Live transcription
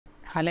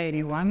Hello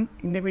everyone.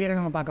 இந்த வீடியோவில்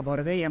நம்ம பார்க்க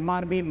போகிறது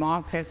MRB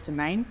மார்க் டெஸ்ட்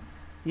 9.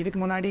 இதுக்கு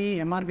முன்னாடி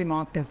MRB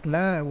மார்க் டெஸ்ட்டில்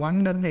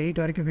 1லேருந்து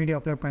 8 வரைக்கும் வீடியோ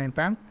அப்லோட்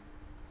பண்ணியிருப்பேன்.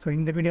 ஸோ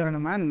இந்த வீடியோவில்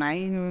நம்ம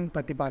 9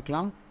 பற்றி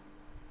பார்க்கலாம்.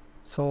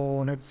 So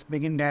let's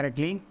begin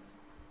directly.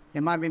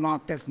 MRB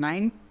mark test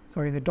 9.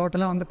 So இது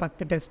டோட்டலாக வந்து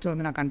 10 டெஸ்ட்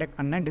வந்து நான் கண்டக்ட்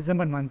பண்ணேன்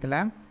டிசம்பர் மந்தில்.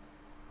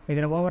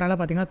 இதில் ஓவராலாக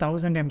பார்த்திங்கன்னா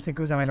 1000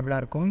 MCQs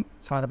அவைலபிளாக இருக்கும்.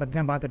 ஸோ அதை பற்றி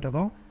தான்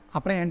பார்த்துட்ருக்கோம்.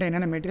 அப்புறம் என்கிட்ட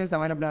என்னென்ன மெட்டீரியல்ஸ்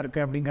அவைலபிளாக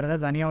இருக்குது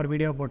அப்படிங்கிறத தனியாக ஒரு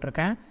வீடியோ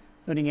போட்டிருக்கேன்.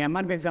 ஸோ நீங்கள்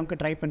MRB எக்ஸாமுக்கு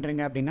ட்ரை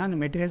பண்ணுறீங்க அப்படின்னா அந்த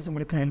மெட்டீரியல்ஸ்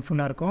உங்களுக்கு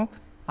ஹெல்ப்ஃபுல்லாக இருக்கும்.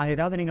 அது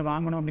ஏதாவது நீங்கள்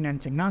வாங்கணும் அப்படின்னு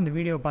நினச்சிங்கன்னா அந்த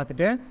வீடியோவை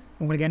பார்த்துட்டு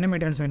உங்களுக்கு என்ன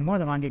மெட்டீரியல்ஸ் வேணுமோ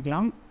அதை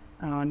வாங்கிக்கலாம்.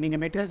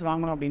 நீங்கள் மெட்டீரியல்ஸ்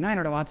வாங்கணும் அப்படின்னா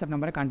என்னோடய வாட்ஸ்அப்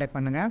நம்பரை கான்டாக்ட்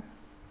பண்ணுங்கள்.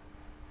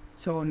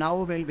 So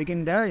now will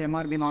begin the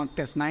MRB mark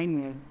test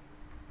 9.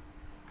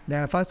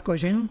 The first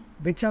question,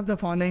 which of the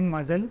following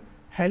muscle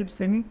helps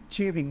in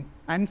chewing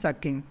and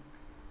sucking?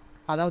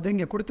 அதாவது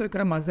இங்கே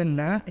கொடுத்துருக்கிற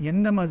மசிலில்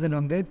எந்த மசில்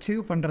வந்து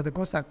சீவ்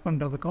பண்ணுறதுக்கும் சக்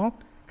பண்ணுறதுக்கும்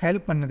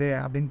ஹெல்ப் பண்ணுது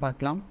அப்படின்னு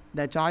பார்க்கலாம்.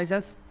 த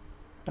choices: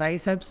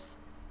 triceps,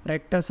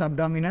 rectus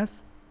abdominis,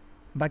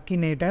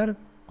 பக்கினேட்டர்,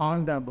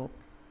 all the above.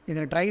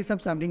 இதில்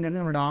ட்ரைசெப்ஸ் அப்படிங்கிறது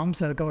நம்மளோட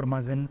ஆர்ம்ஸில் இருக்க ஒரு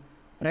மசில்.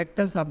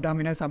 ரெக்டஸ்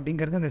அப்டாமினஸ்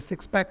அப்படிங்கிறது இந்த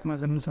 6 பேக்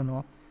மசில்னு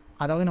சொல்லுவோம்.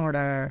 அதாவது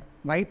நம்மளோட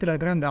வயிற்றில்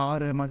இருக்கிற அந்த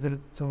 6 மசில்.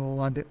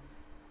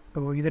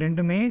 ஸோ இது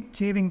ரெண்டுமே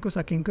சீவிங்க்கும்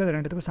சக்கிங்க்கும் இது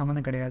ரெண்டுத்துக்கும்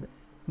சம்மந்தம் கிடையாது.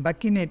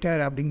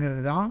 பக்கினேட்டர்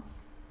அப்படிங்கிறது தான்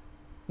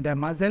the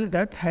muscle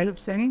that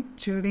helps in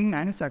chewing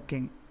and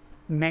sucking.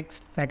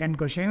 Next, second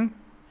question.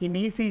 In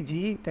ECG,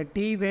 the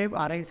T wave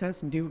arises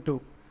due to.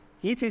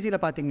 ECGயில்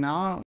பார்த்தீங்கன்னா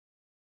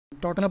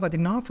டோட்டலாக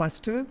பார்த்தீங்கன்னா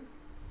ஃபஸ்ட்டு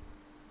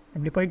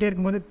இப்படி போயிட்டே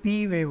இருக்கும்போது P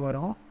வேவ்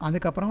வரும்.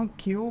 அதுக்கப்புறம்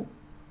Q,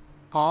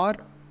 R,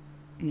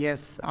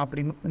 S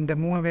அப்படின்னு இந்த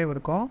 3 வேவ்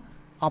இருக்கும்.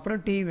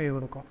 அப்புறம் T வேவ்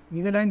இருக்கும்.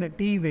 இதில் இந்த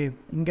T வேவ்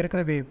இங்கே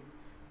இருக்கிற வேவ்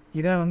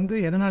இதை வந்து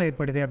எதனால்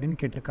ஏற்படுது அப்படின்னு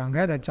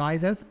கேட்டிருக்காங்க. The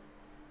choices: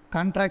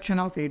 contraction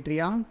of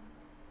atria,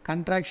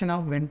 contraction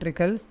of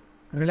ventricles,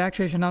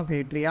 relaxation of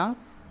atria,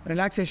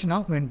 relaxation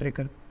of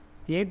ventricle.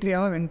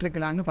 ஏட்ரியாவை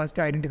வென்ட்ரிக்கலான்னு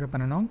first identify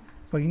பண்ணணும்.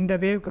 ஸோ இந்த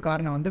வேவுக்கு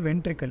காரணம் வந்து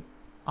வென்ட்ரிக்கல்.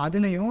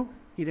 அதுலேயும்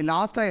இது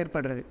லாஸ்ட்டாக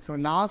ஏற்படுறது. ஸோ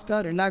லாஸ்ட்டாக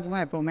ரிலாக்ஸ்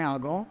தான் எப்போவுமே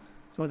ஆகும்.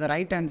 So the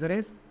right answer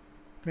is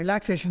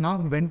relaxation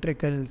of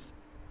ventricles.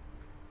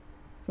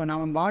 So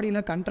நம்ம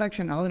பாடியில்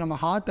கன்ட்ராக்ஷன், அதாவது நம்ம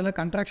ஹார்ட்டில்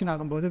கன்ட்ராக்ஷன்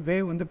ஆகும்போது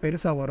வேவ் வந்து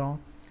பெருசாக வரும்,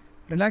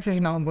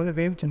 ரிலாக்ஸேஷன் ஆகும்போது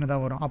வேவ்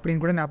சின்னதாக வரும்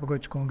அப்படின்னு கூட ஞாபகம்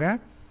வச்சுக்கோங்க.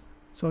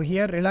 So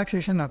here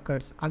relaxation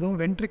occurs. அதுவும்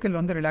வென்ட்ரிக்கல்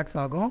வந்து ரிலாக்ஸ்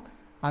ஆகும்,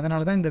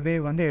 அதனால தான் இந்த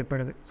வேவ் வந்து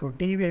ஏற்படுது. ஸோ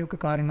டி வேவுக்கு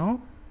காரணம்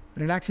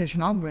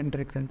relaxation of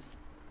ventricles.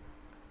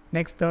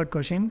 Next third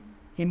question.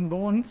 In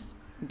bones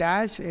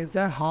dash is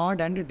a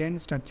heart and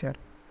tense structure.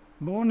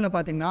 போனில்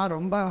பார்த்திங்கன்னா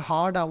ரொம்ப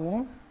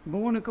ஹார்டாகவும்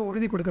போனுக்கு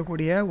உறுதி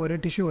கொடுக்கக்கூடிய ஒரு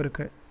டிஷ்யூ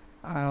இருக்குது.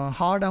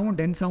 ஹார்டாகவும்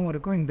டென்ஸாகவும்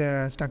இருக்கும் இந்த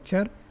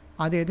ஸ்ட்ரக்சர்.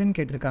 அது எதுன்னு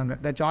கேட்டிருக்காங்க.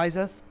 த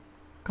choices: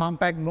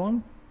 compact phone,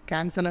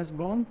 கேன்சலஸ்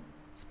phone,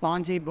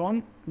 spongy phone,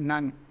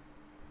 நன்.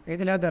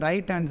 இதில் the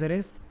right answer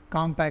is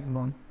compact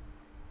phone.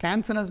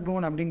 கேன்சலஸ்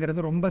phone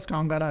அப்படிங்கிறது ரொம்ப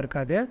ஸ்ட்ராங்காக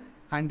இருக்காது.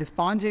 அண்ட்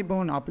ஸ்பாஞ்சி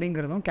போன்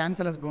அப்படிங்கிறதும்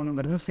கேன்சலஸ்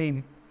போனுங்கிறதும் same.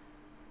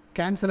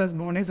 கேன்சலஸ்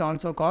phone is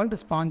also called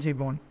spongy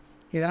phone.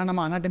 இதெல்லாம்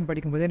நம்ம அனாட்டமி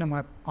படிக்கும்போதே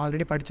நம்ம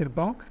ஆல்ரெடி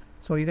படிச்சிருப்போம்.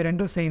 ஸோ இது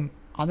ரெண்டும் சேம்.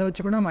 அதை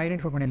வச்சு கூட நம்ம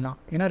ஐடென்டிஃபை பண்ணிடலாம்.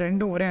 ஏன்னா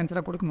ரெண்டும் ஒரே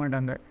ஆன்சராக கொடுக்க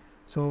மாட்டாங்க.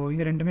 ஸோ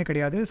இது ரெண்டுமே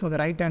கிடையாது. So the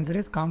right answer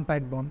is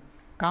compact phone.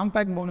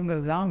 Compact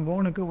போனுங்கிறது தான்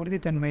போனுக்கு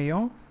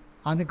உறுதித்தன்மையும்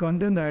அதுக்கு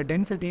வந்து இந்த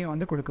டென்சிட்டியும்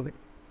வந்து கொடுக்குது.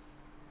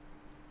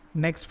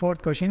 Next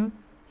fourth question.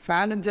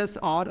 Phalanges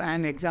R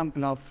an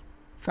example of.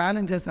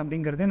 Phalanges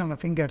அப்படிங்கிறது நம்ம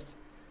ஃபிங்கர்ஸ்.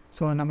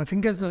 ஸோ நம்ம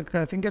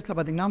ஃபிங்கர்ஸில்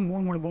பார்த்திங்கன்னா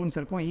 3 போன்ஸ்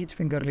இருக்கும் ஈச்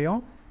ஃபிங்கர்லேயும்,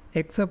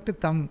 எக்ஸப்ட்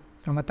தம்.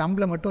 நம்ம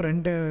தம்பில் மட்டும்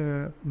 2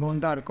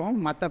 போன் தான் இருக்கும்.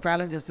 மற்ற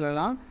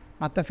ஃபேலஞ்சஸ்லாம்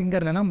மற்ற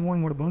ஃபிங்கர்லலாம்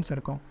 3 போன்ஸ்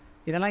இருக்கும்.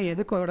 இதெல்லாம்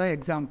எதுக்கோட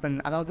எக்ஸாம்பிள்?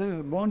 அதாவது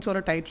போன்ஸோட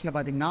டைப்ஸில்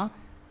பார்த்திங்கன்னா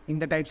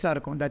இந்த டைப்ஸ்லாம்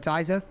இருக்கும். த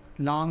choices: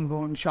 long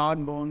phone,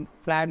 short phone,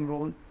 flat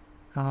phone,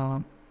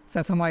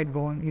 செசமாய்ட்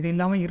phone. இது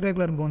இல்லாமல்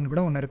இர்ரெகுலர் போன்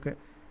கூட ஒன்று இருக்குது.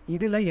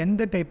 இதில்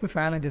எந்த டைப்பு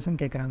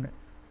ஃபேலஞ்சஸ்ன்னு கேட்குறாங்க.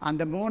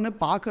 அந்த போனு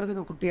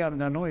பார்க்குறதுக்கு குட்டியாக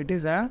இருந்தாலும் it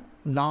is a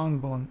long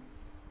phone.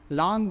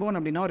 Long phone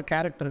அப்படின்னா ஒரு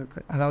கேரக்டர்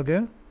இருக்குது. அதாவது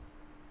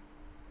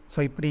ஸோ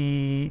இப்படி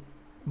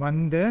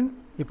வந்து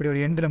இப்படி ஒரு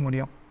எண்டில்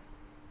முடியும்.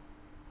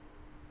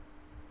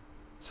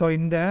 ஸோ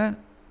இந்த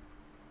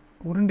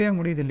உருண்டையாக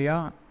முடியுது இல்லையா,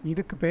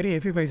 இதுக்கு பேர்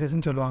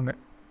எஃபிஃபைசஸ்ன்னு சொல்லுவாங்க.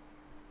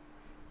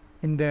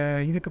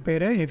 இதுக்கு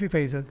பேர்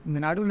எஃபிஃபைசஸ். இந்த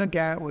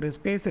நடுவில் ஒரு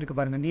ஸ்பேஸ் இருக்குது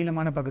பாருங்கள்,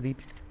 நீளமான பகுதி,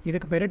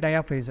 இதுக்கு பேர்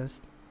டயாஃபைசஸ்.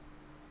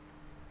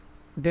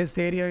 This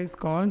area is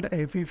called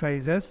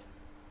epiphysis.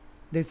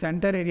 The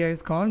center area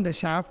is called the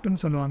shaftன்னு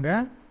சொல்லுவாங்க,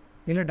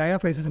 இல்லை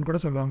டயாஃபைசஸ்ன்னு கூட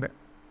சொல்லுவாங்க.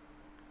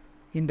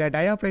 இந்த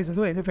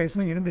டயாஃபைசஸும்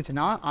எபிஃபைஸும்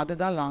இருந்துச்சுன்னா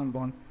அதுதான் லாங்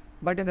போன்.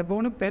 பட் இந்த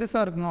போனு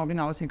பெருசாக இருக்கணும்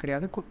அப்படின்னு அவசியம்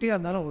கிடையாது, குட்டியாக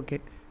இருந்தாலும் ஓகே.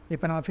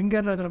 இப்போ நம்ம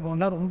ஃபிங்கரில் இருக்கிற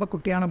போன்லாம் ரொம்ப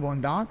குட்டியான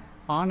போன் தான்,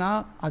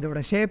 ஆனால் அதோட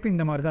ஷேப்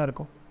இந்த மாதிரி தான்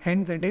இருக்கும்.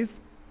 Hence it is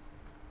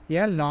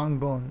a long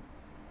bone.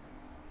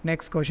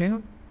 Next question.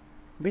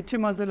 Which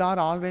muscle are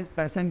always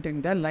present in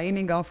the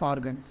lining of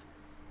organs?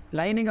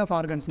 Lining of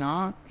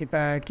ஆர்கன்ஸ்னால் இப்போ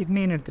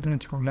கிட்னின்னு எடுத்துகிட்டுன்னு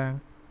வச்சுக்கோங்களேன்.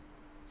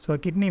 ஸோ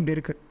கிட்னி இப்படி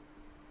இருக்குது,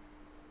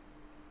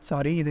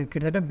 இது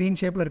கிட்டத்தட்ட பீன்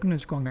ஷேப்பில் இருக்குதுன்னு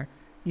வச்சுக்கோங்க.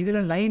 இதில்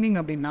லைனிங்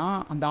அப்படின்னா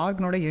அந்த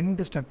ஆர்கனோட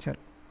எண்டு ஸ்ட்ரக்சர்,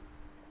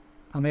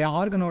 அந்த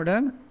ஆர்கனோட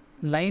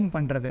லைன்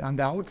பண்ணுறது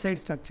அந்த அவுட்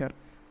சைட் ஸ்ட்ரக்சர்.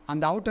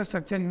 அந்த அவுட்டர்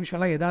ஸ்ட்ரக்சர்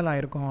யூஸ்வலாக எதால்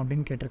ஆயிருக்கும்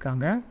அப்படின்னு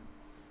கேட்டிருக்காங்க.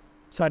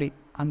 சாரி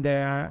அந்த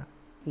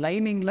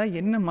லைனிங்கில்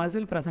என்ன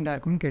மசில் ப்ரெசென்ட்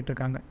ஆயிருக்குன்னு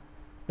கேட்டிருக்காங்க.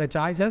 த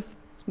choices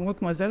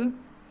smooth muscle,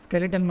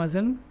 skeletal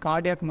muscle,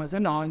 cardiac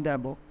muscle, all the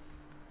above.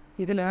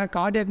 இதில்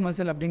கார்டியாக்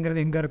மசில்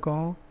அப்படிங்கிறது எங்கே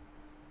இருக்கும்?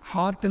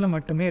 ஹார்ட்டில்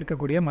மட்டுமே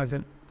இருக்கக்கூடிய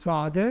மசில். ஸோ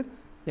அது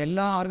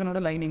எல்லா ஆர்கனோட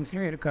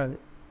லைனிங்ஸ்லையும் இருக்காது.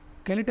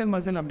 ஸ்கெலிட்டல்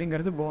மசில்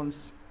அப்படிங்கிறது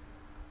போன்ஸ்.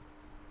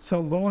 ஸோ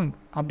போன்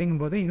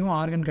அப்படிங்கும்போது இதுவும்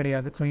ஆர்கன்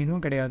கிடையாது. ஸோ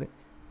இதுவும் கிடையாது.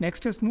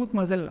 நெக்ஸ்ட்டு ஸ்மூத்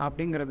மசில்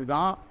அப்படிங்கிறது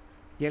தான்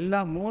எல்லா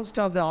மோஸ்ட்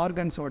ஆஃப் த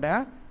ஆர்கன்ஸோட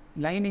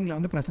லைனிங்கில்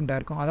வந்து ப்ரெசென்ட்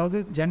ஆகிருக்கும். அதாவது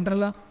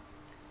ஜென்ரலாக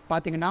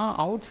பார்த்திங்கன்னா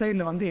அவுட்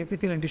சைடில் வந்து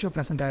எபித்தீலியல் டிஷ்யூ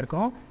ப்ரெசென்ட்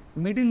ஆகிருக்கும்.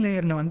 மிடில்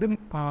லேயரில் வந்து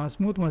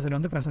ஸ்மூத் மசில்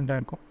வந்து ப்ரெசென்ட்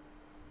ஆகிருக்கும்.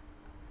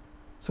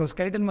 ஸோ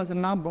ஸ்கெலிட்டல்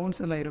மசில்னால்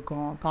போன்ஸில்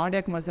இருக்கும்,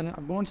 கார்டியாக் மசில்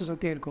போன்ஸை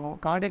சுற்றி இருக்கும்,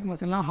 கார்டியாக்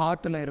மசில்னால்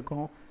ஹார்ட்டில்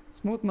இருக்கும்.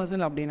 ஸ்மூத்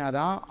மசில் அப்படின்னா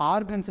தான்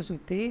ஆர்கன்ஸை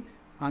சுற்றி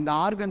அந்த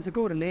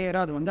ஆர்கன்ஸுக்கு ஒரு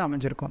லேயராக அது வந்து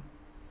அமைஞ்சிருக்கும்.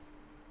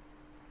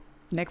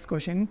 Next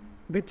question,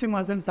 which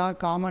muscles R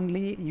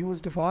commonly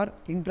used for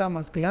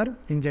intramuscular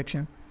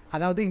injection?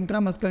 அதாவது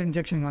இன்ட்ராமஸ்குலர்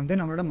இன்ஜெக்ஷன் வந்து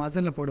நம்மளோட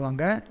மசிலில்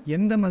போடுவாங்க.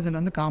 எந்த மசில்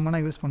வந்து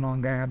காமனாக யூஸ்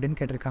பண்ணுவாங்க அப்படின்னு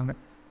கேட்டிருக்காங்க.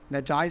 த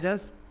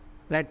choices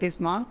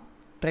பிளாட்டிஸ்மா,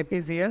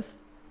 trapezius,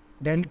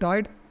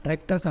 deltoid,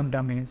 rectus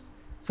அப்டாமினிஸ்.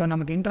 So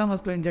நமக்கு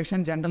இன்ட்ராமஸ்குலர்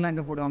இன்ஜெக்ஷன் ஜென்ரலாக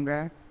எங்கே போடுவாங்க?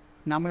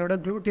 நம்மளோட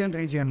க்ளூட்டியல்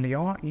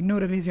ரீஜியன்லேயும்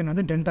இன்னொரு ரீஜியன்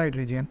வந்து deltoid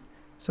region.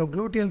 So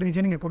gluteal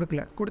region இங்கே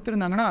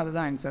கொடுத்துருந்தாங்கன்னா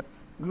அதுதான் ஆன்சர்.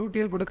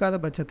 க்ளூட்டியல் கொடுக்காத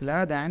பட்சத்தில்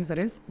த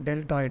ஆன்சர் இஸ்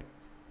டெல்டாய்ட்.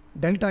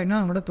 டெல்டாய்ட்னா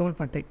நம்மளோட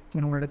தோள்பட்டை. ஸோ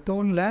நம்மளோட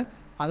தோலில்,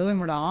 அதாவது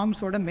நம்மளோட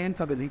ஆர்ம்ஸோட மேல்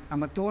பகுதி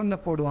நம்ம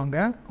தோலில் போடுவாங்க,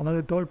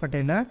 அதாவது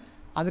தோள்பட்டையில்.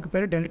 அதுக்கு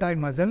பேர்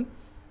டெல்டாய்ட் மசில்.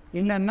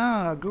 இல்லைன்னா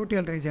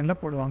க்ளூட்டியல் ரீஜியனில்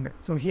போடுவாங்க.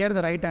 So here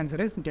the right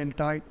answer is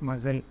deltoid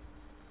muscle.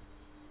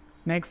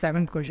 Next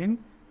 7th question,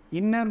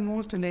 inner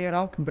most layer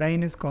of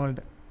brain is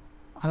called.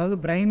 அதாவது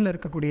பிரெயினில்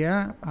இருக்கக்கூடிய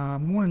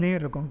 3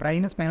 லேயர் இருக்கும்.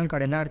 பிரெயின், ஸ்பைனல்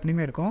கார்டு எல்லா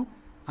இடத்துலையுமே இருக்கும்.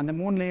 அந்த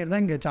 3 லேயர்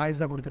தான் இங்கே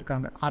சாய்ஸாக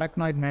கொடுத்துருக்காங்க.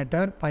 Arachnoid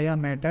matter, பயா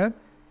matter,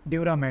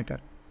 டியூரா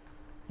matter.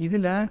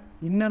 இதில்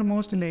இன்னர்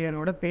மோஸ்ட்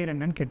லேயரோட பேர்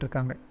என்னன்னு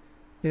கேட்டிருக்காங்க.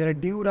 இதில்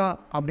டியூரா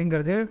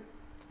அப்படிங்கிறது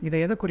இதை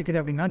எதை குறிக்குது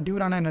அப்படின்னா,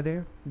 டியூரானா என்னது?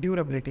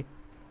 டியூரபிலிட்டி,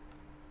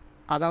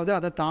 அதாவது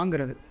அதை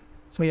தாங்கிறது.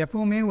 ஸோ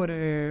எப்போவுமே ஒரு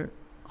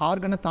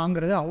ஆர்கனை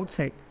தாங்கிறது அவுட்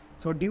சைட்.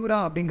 ஸோ டியூரா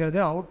அப்படிங்கிறது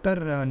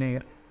outer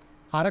layer,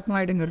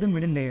 அரக்னாய்டுங்கிறது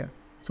middle layer.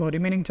 So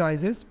remaining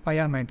choice is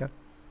பயா matter.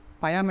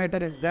 பயா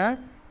matter is the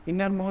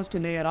inner most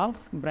layer of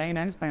brain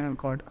and spinal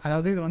cord.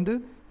 அதாவது இது வந்து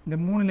இந்த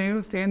 3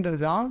 லேயரும் சேர்ந்தது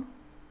தான்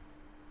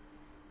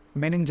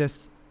மெனிஞ்சஸ்.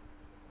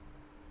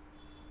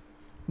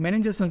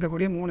 மெனிஞ்சஸில்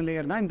இருக்கக்கூடிய 3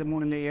 லேயர் தான் இந்த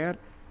 3 லேயர்.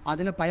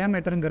 அதில் பயா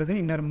மேட்டருங்கிறது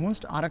inner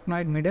most,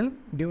 arachnoid middle,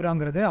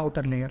 டியூராங்கிறது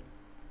outer layer.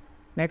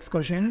 Next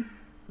question,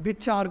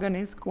 which organ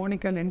is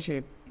conical in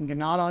shape? இங்கே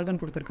 4 ஆர்கன்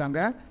கொடுத்துருக்காங்க.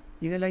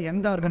 இதில்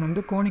எந்த ஆர்கன்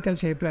வந்து கோனிக்கல்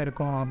ஷேப்பில்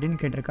இருக்கும் அப்படின்னு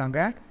கேட்டிருக்காங்க.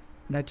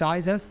 த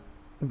choices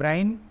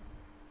brain,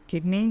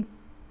 kidney,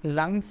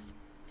 lungs,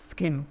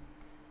 skin.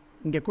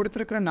 இங்கே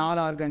கொடுத்துருக்குற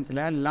 4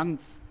 ஆர்கன்ஸில்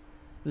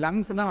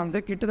லங்ஸ் தான் வந்து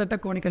கிட்டத்தட்ட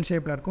கோனிக்கல்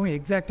ஷேப்பில் இருக்கும்.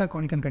 எக்ஸாக்டாக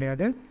கோனிக்கல்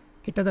கிடையாது,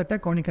 கிட்டத்தட்ட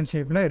கோனிக்கல்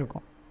ஷேப்பில்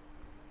இருக்கும்.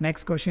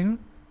 Next question,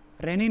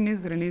 renin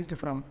is released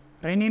from.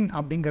 Renin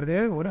அப்படிங்கிறது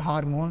ஒரு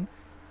ஹார்மோன்.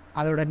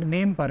 அதோட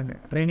நேம்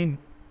பாருங்கள், ரெனின்,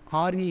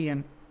 REN.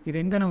 இது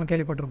எங்கே நம்ம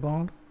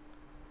கேள்விப்பட்டிருப்போம்?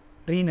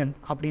 ரீனல்.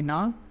 அப்படின்னா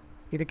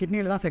இது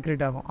கிட்னியில் தான்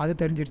செக்ரேட் ஆகும், அது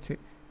தெரிஞ்சிருச்சு.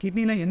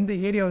 கிட்னியில் எந்த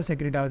ஏரியாவில்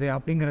செக்ரேட் ஆகுது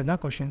அப்படிங்கிறது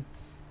தான் கொஷின்.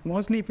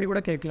 மோஸ்ட்லி இப்படி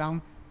கூட கேட்கலாம்,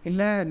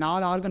 இல்லை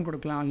 4 ஆர்கன்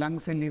கொடுக்கலாம்,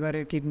 லங்ஸ், லிவர்,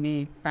 கிட்னி,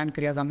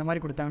 பேன்க்ரியாஸ், அந்த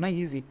மாதிரி கொடுத்தாங்கன்னா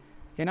ஈஸி.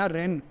 ஏன்னா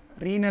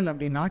ரீனல்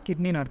அப்படின்னா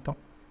கிட்னின்னு அர்த்தம்.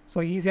 ஸோ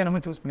ஈஸியாக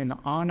நம்ம சூஸ்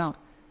பண்ணிடலாம். ஆனால்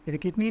இது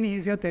கிட்னின்னு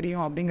ஈஸியாக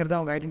தெரியும் அப்படிங்கிறத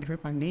அவங்க ஐடென்டிஃபை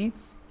பண்ணி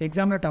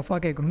எக்ஸாமில் டஃப்பாக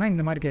கேட்கணும்னா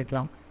இந்த மாதிரி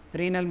கேட்கலாம்.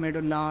 Renal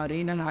medulla,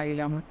 renal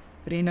ஹைலம்,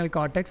 renal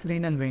cortex,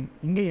 renal vein.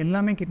 இங்கே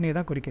எல்லாமே கிட்னியை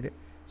தான் குறிக்குது.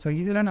 ஸோ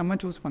இதில் நம்ம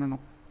சூஸ்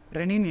பண்ணணும்.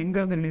 ரெனின்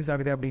எங்கேருந்து ரிலீஸ்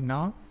ஆகுது அப்படின்னா,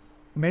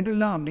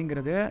 மெடுல்லா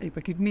அப்படிங்கிறது இப்போ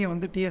கிட்னியை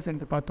வந்து டிஎஸ்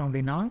எடுத்து பார்த்தோம்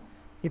அப்படின்னா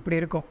இப்படி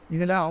இருக்கும்.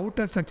 இதில்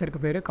அவுட்டர்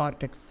ஸ்ட்ரக்சருக்கு பேர்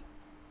கார்டெக்ஸ்,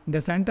 இந்த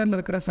சென்டரில்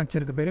இருக்கிற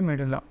ஸ்ட்ரக்சருக்கு பேர்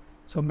medulla.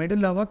 So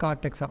மெடுல்லாவா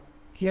கார்டெக்ஸா?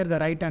 Here the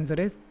right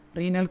answer is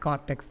renal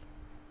cortex.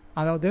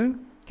 அதாவது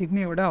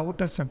கிட்னியோட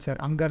அவுட்டர் ஸ்ட்ரக்சர்,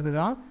 அங்கேருந்து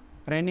தான்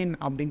ரெனின்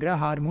அப்படிங்கிற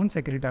ஹார்மோன்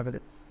செக்ரேட் ஆகுது.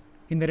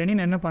 இந்த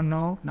ரெனின் என்ன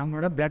பண்ணோம்?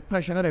 நம்மளோட பிளட்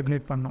ப்ரெஷரை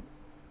ரெகுலேட் பண்ணோம்.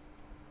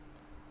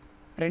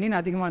 ரெனின்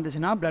அதிகமாக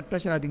இருந்துச்சுன்னா பிளட்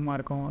ப்ரெஷர் அதிகமாக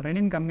இருக்கும்,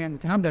 ரெனின் கம்மியாக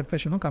இருந்துச்சுன்னா பிளட்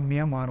ப்ரெஷரும்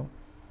கம்மியாக மாறும்.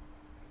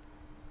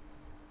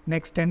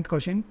 Next 10th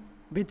question,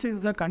 which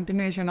is the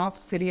continuation of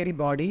ciliary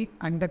body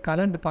and the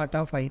coloured part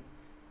of ஐ?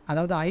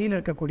 அதாவது ஐயில்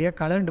இருக்கக்கூடிய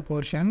கலர்டு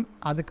போர்ஷன்,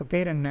 அதுக்கு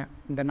பேர் என்ன?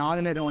 இந்த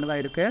 4ல் இது ஒன்று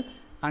தான் இருக்குது.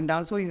 அண்ட்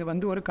ஆல்சோ இது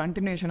வந்து ஒரு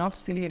continuation of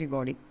ciliary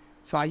body.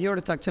 So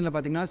ஐயோட ஸ்ட்ரக்சரில்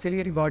பார்த்திங்கன்னா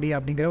சிலியரி பாடி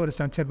அப்படிங்கிற ஒரு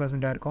ஸ்ட்ரக்சர்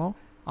ப்ரெசென்ட்டாக இருக்கும்.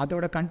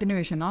 அதோட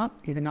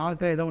கண்டினியூஷனாக இது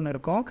 4த்தில் ஏதோ ஒன்று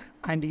இருக்கும்.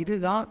 அண்ட் இது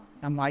தான்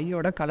நம்ம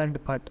ஐயோட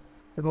கலர்டு பார்ட்.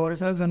 இப்போ ஒரு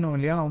சிலர் சொன்னோம்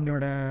இல்லையா,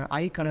 அவங்களோட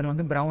ஐ கலர்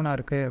வந்து ப்ரௌனாக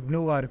இருக்குது,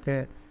 ப்ளூவாக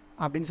இருக்குது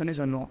அப்படின்னு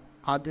சொல்லுவோம்.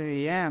 அது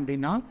ஏன்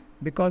அப்படின்னா,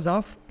 because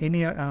of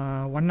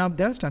one of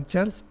the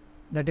structures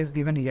that is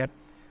given year.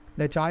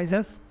 The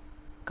choices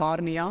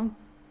cornea,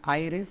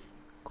 iris,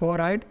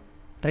 choroid,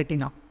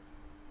 retina.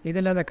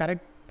 இதில் the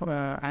correct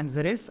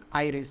answer is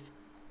iris.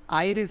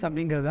 Iris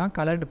அப்படிங்கிறது தான்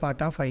கலர்டு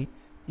பார்ட் ஆஃப் ஐ.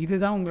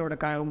 இதுதான்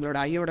உங்களோட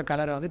ஐயோட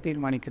கலரை வந்து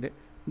தீர்மானிக்குது.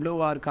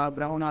 ப்ளூவாக இருக்கா,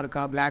 ப்ரௌனாக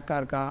இருக்கா, பிளாக்காக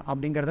இருக்கா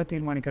அப்படிங்கிறத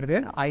தீர்மானிக்கிறது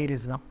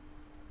ஐரிஸ் தான்.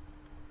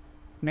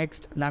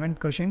 Next 11th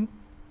question,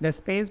 the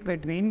space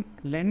between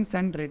lens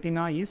and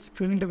retina is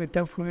filled with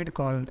a fluid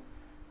called.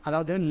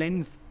 அதாவது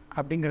லென்ஸ்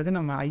அப்படிங்கிறது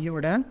நம்ம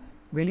ஐயோட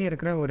வெளியே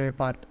இருக்கிற ஒரு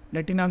பார்ட்,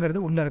 ரெட்டினாங்கிறது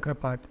உள்ளே இருக்கிற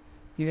பார்ட்.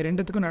 இது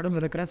ரெண்டுத்துக்கும்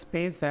நடுவில் இருக்கிற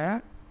ஸ்பேஸை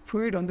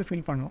ஃப்ளூயிட் வந்து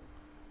ஃபில் பண்ணும்.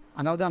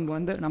 அதாவது அங்கே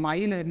வந்து நம்ம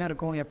ஐயில் என்ன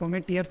இருக்கும், எப்போவுமே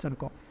டியர்ஸ்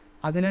இருக்கும்,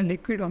 அதில்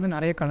லிக்விட் வந்து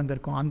நிறைய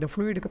கலந்துருக்கும். அந்த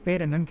ஃப்ளூயிடுக்கு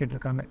பேர் என்னன்னு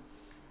கேட்டிருக்காங்க.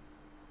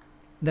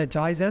 த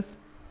choices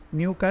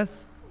mucus,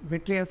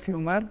 vitreous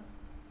humour,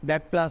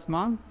 blood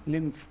plasma,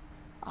 lymph.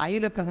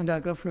 ஐயில் ப்ரெசென்ட்டாக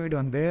இருக்கிற ஃப்ளூயிட்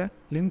வந்து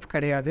லிம்ஃப்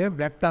கிடையாது,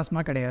 பிளட்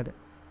பிளாஸ்மா கிடையாது,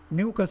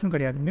 மியூக்கஸும்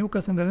கிடையாது.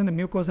 மியூக்கஸுங்கிறது இந்த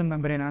மியூக்கோசன்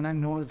மெம்பரேனான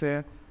நோஸு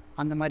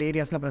அந்த மாதிரி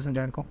ஏரியாஸில்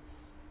ப்ரெசென்ட்டாக இருக்கும்.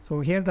 So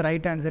here the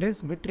right answer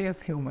is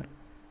vitreous humour.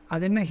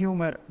 அது என்ன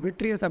ஹியூமர்?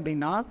 விட்ரியஸ்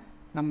அப்படின்னா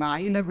நம்ம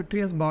ஐயில்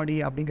விட்ரியஸ் பாடி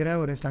அப்படிங்கிற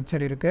ஒரு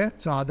ஸ்ட்ரக்சர் இருக்குது.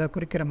 ஸோ அதை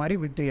குறிக்கிற மாதிரி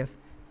விட்ரியஸ்.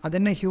 அது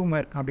என்ன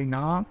ஹியூமர்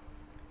அப்படின்னா,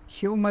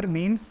 ஹியூமர்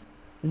மீன்ஸ்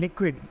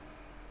லிக்விட்.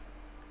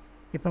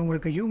 இப்போ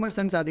உங்களுக்கு ஹியூமர்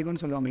சென்ஸ்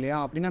அதிகம்னு சொல்லுவாங்க இல்லையா,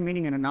 அப்படின்னா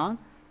மீனிங் என்னென்னா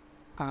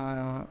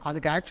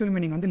அதுக்கு ஆக்சுவல்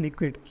மீனிங் வந்து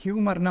லிக்விட்.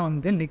 ஹியூமர்னால்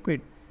வந்து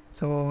லிக்விட்.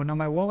 ஸோ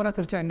நம்ம ஓவராக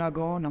சிரிச்சா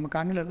என்னாகும், நம்ம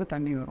கண்ணிலேருந்து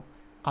தண்ணி வரும்.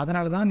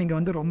 அதனால தான் நீங்கள்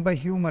வந்து ரொம்ப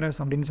ஹியூமரஸ்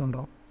அப்படின்னு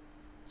சொல்கிறோம்.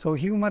 ஸோ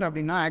ஹியூமர்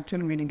அப்படின்னா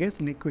actual meaning is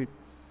liquid.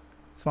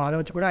 So அதை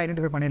வச்சு கூட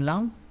ஐடென்டிஃபை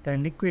பண்ணிடலாம். The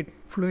liquid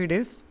fluid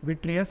is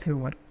vitreous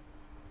humour.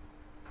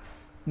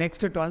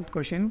 Next 12th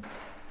question.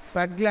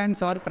 Sweat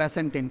glands are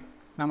present in.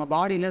 நம்ம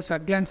பாடியில்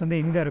ஸ்வெட் கிளான்ஸ் வந்து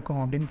எங்கே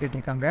இருக்கும் அப்படின்னு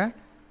கேட்டிருக்காங்க.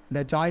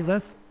 த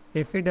choices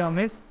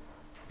epidermis,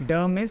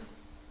 dermis,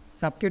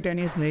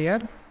 subcutaneous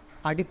layer,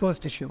 adipose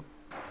tissue.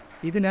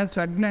 இதில்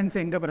ஸ்வெட் கிளான்ஸ்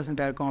எங்கே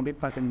ப்ரெசென்ட்டாக இருக்கும்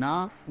அப்படின்னு பார்த்தீங்கன்னா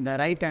the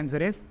right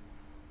answer is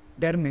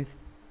dermis.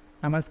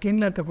 நம்ம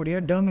ஸ்கின்னில் இருக்கக்கூடிய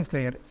dermis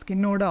layer,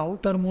 ஸ்கின்னோட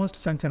outer most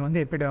structure வந்து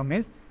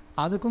எபிடர்மிஸ்.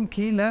 அதுக்கும்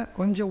கீழே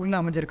கொஞ்சம் உள்ளே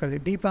அமைஞ்சிருக்கிறது,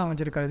 டீப்பாக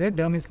அமைஞ்சிருக்கிறது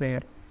டெர்மிஸ்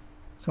லேயர்.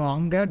 ஸோ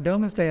அங்கே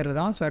டெர்மிஸ் லேயரில்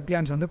தான் ஸ்வெட்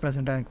கிளான்ஸ் வந்து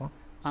ப்ரெசென்ட்டாக இருக்கும்.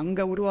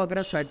 அங்கே உருவாக்குற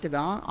ஸ்வெட்டு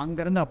தான்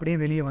அங்கேருந்து அப்படியே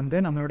வெளியே வந்து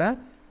நம்மளோட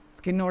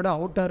ஸ்கின்னோட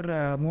அவுட்டர்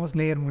மோஸ்ட்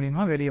லேயர்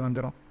மூலிமா வெளியே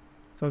வந்துடும்.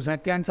 So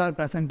sweat glands R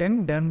present இன்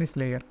dermis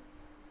layer.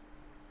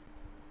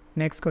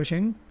 Next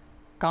question.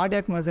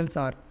 Cardiac muscles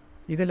R.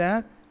 இதில்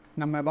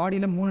நம்ம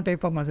பாடியில் 3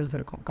 டைப் ஆஃப் மசில்ஸ்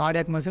இருக்கும்.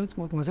 Cardiac muscle,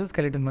 smooth muscle,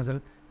 skeleton muscle.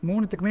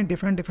 மூணுத்துக்குமே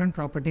different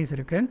properties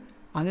இருக்குது.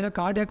 அதில்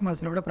கார்டியாக்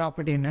மசிலோட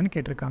ப்ராப்பர்ட்டி என்னன்னு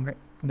கேட்டிருக்காங்க.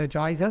 இந்த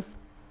choices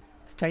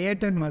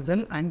ஸ்ட்ரையேட்டட்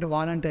muscle and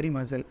voluntary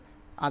muscle.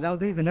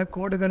 அதாவது இதில்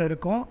கோடுகள்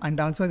இருக்கும்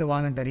அண்ட் ஆல்சோ இது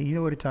வாலண்டரி. இது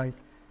ஒரு சாய்ஸ்.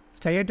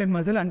 ஸ்ட்ரையேட்டட்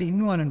மசில் அண்ட்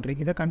இன்வாலண்டரி,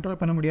 இதை கண்ட்ரோல்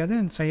பண்ண முடியாது,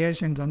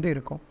 ஸ்ட்ரையேஷன்ஸ் வந்து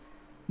இருக்கும்.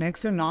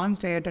 நெக்ஸ்ட்டு நான்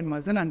ஸ்ட்ரையேட்டட்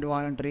மசில் அண்ட்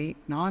வாலண்டரி,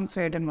 நான்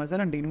ஸ்ட்ரையேட்டட்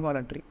மசில் அண்ட்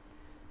இன்வாலண்டரி.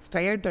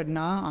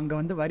 ஸ்ட்ரையேட்டட்னா அங்கே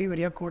வந்து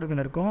வரியாக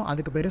கோடுகள் இருக்கும்,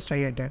 அதுக்கு பேர்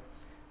ஸ்ட்ரையேட்டட்.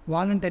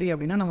 வாலண்டரி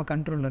அப்படின்னா நம்ம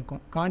கண்ட்ரோலில்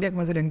இருக்கும். கார்டியாக்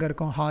மசில் எங்கே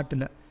இருக்கும்?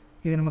 ஹார்ட்டில்.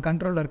 இது நம்ம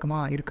கண்ட்ரோலில் இருக்குமா?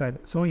 இருக்காது.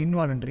 So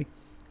involuntary.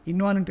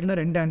 இன்வாலண்டரியில்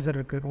 2 ஆன்சர்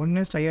இருக்குது.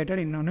 ஒன்று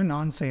ஸ்ட்ரையேட்டட், இன்னொன்று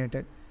நான்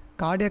ஸ்ட்ரையேட்டட்.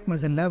 கார்டியாக்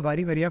மசிலில்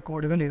வரியாக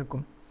கோடுகள்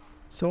இருக்கும்.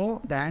 So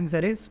the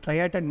answer is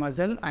ஸ்ட்ரையேட்டட்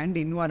muscle and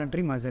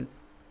involuntary muscle.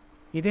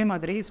 இதே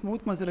மாதிரி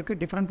ஸ்மூத் மசிலுக்கு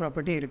டிஃப்ரெண்ட்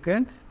ப்ராப்பர்ட்டி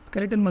இருக்குது,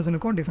 ஸ்கெலிட்டன்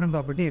மசிலுக்கும் டிஃப்ரெண்ட்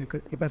ப்ராப்பர்ட்டி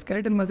இருக்குது. இப்போ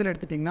ஸ்கெலிட்டன் மசில்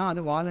எடுத்துட்டிங்கன்னா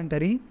அது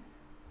வாலண்டரி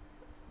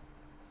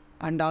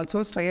அண்ட்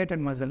ஆல்சோ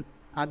ஸ்ட்ரையேட்டட் மசில்.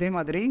 அதே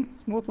மாதிரி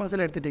ஸ்மூத்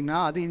மசில் எடுத்துட்டிங்கன்னா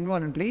அது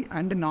இன்வாலண்டரி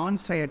அண்ட் நான்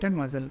ஸ்ட்ரையேட்டட்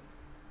muscle.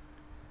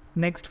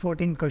 Next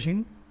 14th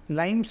question.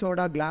 Lime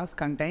soda class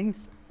contains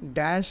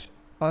dash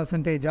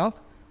percentage of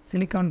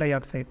silicon di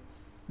oxide.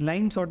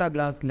 Lime soda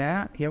கிளாஸில்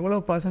எவ்வளோ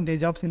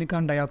percentage of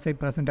silicon di oxide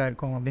ப்ரெசென்ட்டாக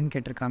இருக்கும் அப்படின்னு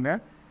கேட்டிருக்காங்க.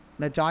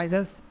 த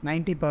சாய்ஸஸ்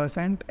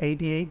 90%,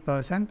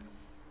 88%,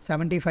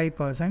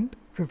 75%,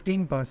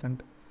 15%.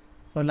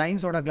 ஸோ லைம்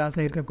சோடா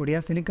கிளாஸில் இருக்கக்கூடிய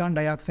silicon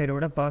tie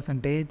ஆக்சைடோட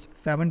percentage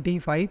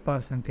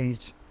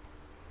 75%.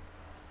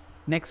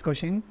 Next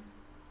question.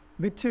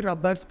 Which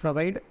rubbers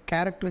provide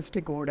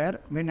characteristic ஓடர்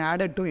when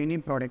added to any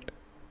product.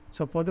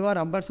 So பொதுவாக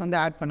rubbers வந்து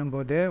add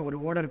பண்ணும்போது ஒரு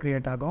ஓடர்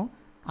க்ரியேட் ஆகும்.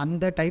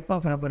 அந்த டைப்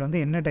ஆஃப் ரப்பர் வந்து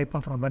என்ன டைப்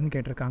ஆஃப் ரப்பர்னு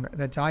கேட்டிருக்காங்க.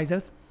 த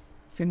choices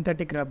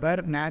synthetic rubber,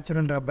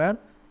 natural rubber,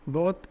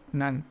 both,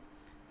 நன்.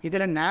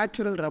 இதில்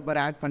நேச்சுரல் ரப்பர்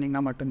ஆட்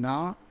பண்ணிங்கன்னா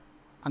மட்டும்தான்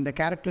அந்த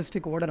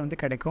கேரக்டரிஸ்டிக் ஓடர் வந்து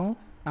கிடைக்கும்.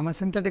 நம்ம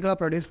சிந்தட்டிக்கலாக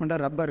ப்ரொடியூஸ் பண்ணுற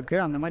ரப்பருக்கு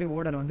அந்த மாதிரி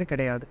ஓடர் வந்து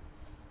கிடையாது.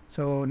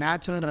 So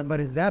natural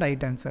rubber is the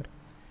right answer.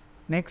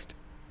 Next,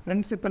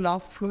 principal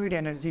of fluid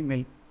energy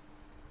mill.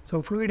 So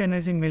fluid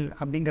energy mill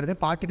அப்படிங்கிறது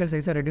பார்ட்டிகல்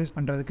சைஸை ரெடியூஸ்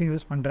பண்ணுறதுக்கு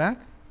யூஸ் பண்ணுற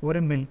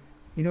ஒரு மில்.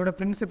 இதோட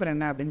பிரின்சிபல்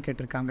என்ன அப்படின்னு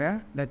கேட்டிருக்காங்க.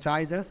 த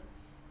choices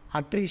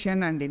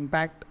attrition and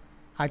impact,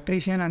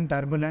 attrition and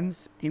turbulence,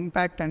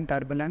 impact and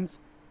turbulence,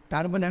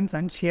 turbulence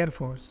and shear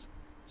force.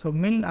 So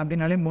mill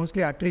அப்படின்னாலே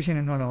மோஸ்ட்லி அட்ரிஷன்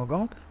இன்வால்வ்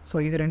ஆகும். ஸோ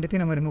இது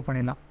ரெண்டுத்தையும் நம்ம ரிமூவ்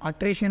பண்ணிடலாம்.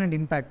 Attrition and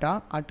இம்பேக்டா,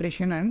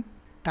 attrition and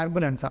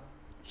டர்புலன்ஸா?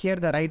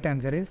 Here the right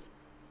answer is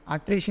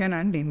attrition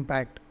and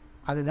impact.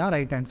 அதுதான்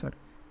right answer,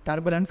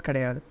 turbulence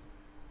கிடையாது.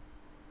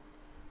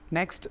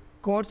 Next,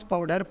 course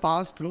powder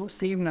pass through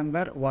sieve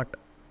number what.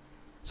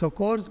 So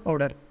course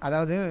powder,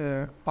 அதாவது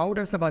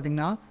பவுடர்ஸில்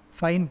பார்த்திங்கன்னா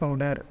fine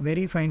powder,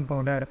 very fine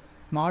powder,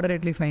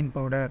 moderately fine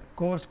powder,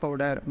 course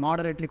powder,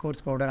 moderately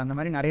course powder, அந்த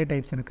மாதிரி நிறைய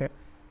types இருக்குது.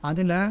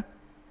 அதில்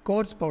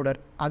course powder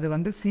அது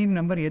வந்து சீவ்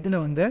நம்பர் எதில்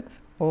வந்து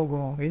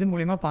போகும், எது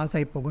மூலிமா பாஸ்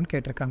ஆகி போகும்னு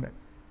கேட்டிருக்காங்க.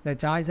 த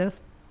choices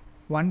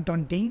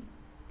 120,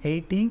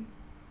 80,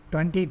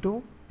 22,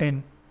 10.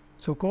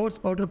 So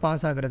course powder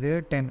pass ஆகிறது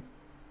 10.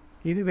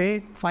 இதுவே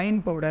fine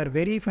powder,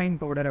 very fine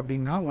powder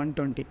அப்படின்னா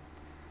 120.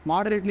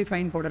 மாடரேட்லி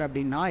ஃபைன் பவுடர்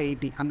அப்படின்னா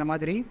 80. அந்த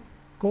மாதிரி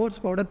கோர்ஸ்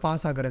பவுடர்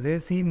பாஸ் ஆகிறது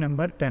seam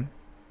number 10.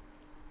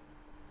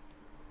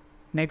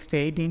 Next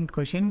 18th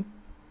question,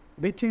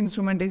 which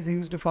instrument is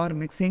used for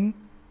mixing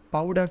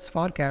powders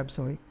for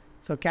capsule?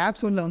 So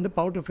கேப்சூலில் வந்து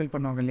powder fill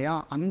பண்ணுவாங்க இல்லையா,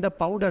 அந்த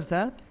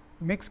பவுடர்ஸை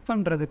மிக்ஸ்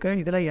பண்ணுறதுக்கு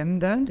இதில்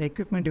எந்த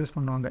எக்யூப்மெண்ட் யூஸ்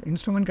பண்ணுவாங்க?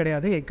 இன்ஸ்ட்ருமெண்ட்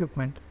கிடையாது,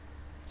 equipment.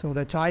 So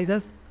the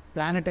choices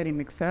planetary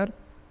mixer,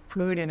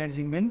 fluid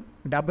energy mill,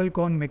 double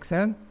cone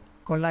mixer,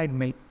 colloid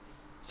mill.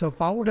 So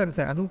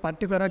பவுடர்ஸை, அதுவும்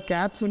பர்டிகுலராக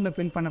கேப்சூலில்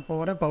ஃபில் பண்ண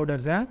போகிற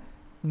பவுடர்ஸை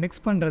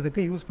மிக்ஸ்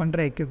பண்ணுறதுக்கு யூஸ்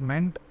பண்ணுற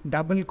equipment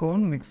double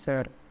cone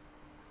mixer.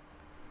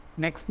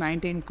 Next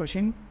 19th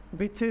question,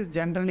 which is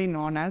generally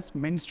known as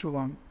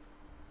menstruum?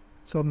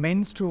 So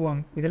menstruum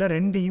இதில்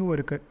 2 U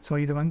இருக்குது. So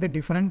இது வந்து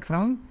different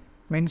from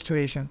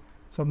menstruation.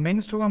 So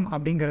menstruum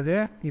அப்படிங்கிறது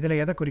இதில்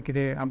எதை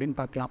குறிக்குது அப்படின்னு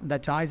பார்க்கலாம். த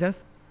choices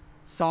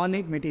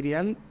solid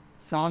material,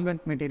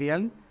 solvent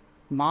material,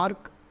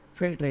 mark,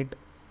 filtrate.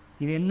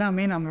 இது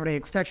எல்லாமே நம்மளோட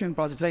எக்ஸ்ட்ராக்ஷன்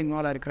ப்ராசஸில்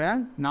இன்வால்வ் இருக்கிற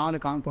 4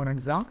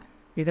 காம்போனன்ட்ஸ் தான்.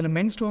 இதில்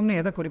menstruumனு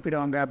எதை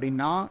குறிப்பிடுவாங்க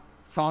அப்படின்னா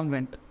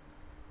சால்வெண்ட்.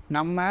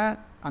 நம்ம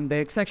அந்த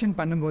எக்ஸ்ட்ராக்ஷன்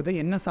பண்ணும்போது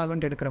என்ன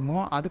சால்வெண்ட் எடுக்கிறோமோ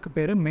அதுக்கு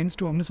பேர்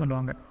menstruumனு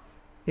சொல்லுவாங்க.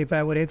 இப்போ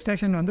ஒரு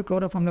எக்ஸ்ட்ராக்ஷன் வந்து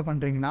குளோரோஃபார்மில்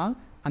பண்ணுறீங்கன்னா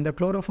அந்த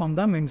குளோரோஃபார்ம்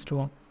தான்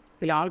menstruum.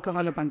 இல்லை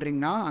ஆல்கஹாலில்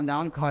பண்ணுறீங்கன்னா அந்த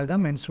ஆல்கஹால்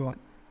தான் menstruum.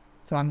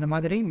 ஸோ அந்த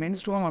மாதிரி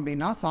menstruum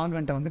அப்படின்னா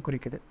சால்வெண்ட்டை வந்து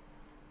குறிக்குது.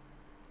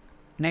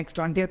 Next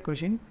 20th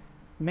question,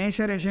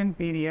 மேஷரேஷன்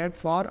period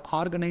for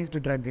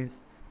organised drug is?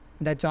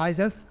 The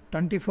choices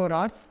 24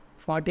 hours,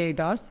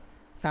 48 hours,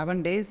 7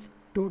 days,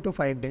 2 to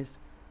 5 days.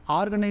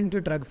 Organised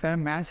ட்ரக்ஸை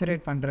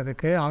மேஷரேட்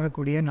பண்ணுறதுக்கு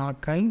ஆகக்கூடிய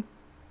நாட்கள்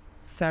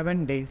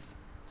 7 days.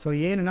 ஸோ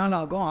 7 நாள்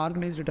ஆகும்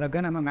ஆர்கனைஸ்டு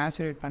ட்ரக்கை நம்ம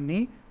மேஷரேட் பண்ணி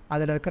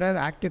அதில் இருக்கிற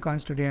ஆக்டிவ்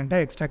கான்ஸ்டிடியூயண்ட்டை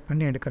எக்ஸ்ட்ராக்ட்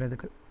பண்ணி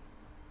எடுக்கிறதுக்கு.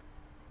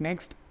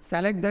 Next,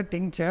 select the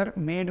டிங்க்சர்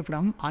Medu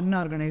from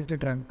unorganised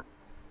drug.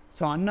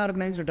 So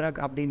unorganised drug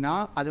அப்படின்னா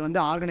அது வந்து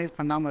ஆர்கனைஸ்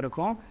பண்ணாமல்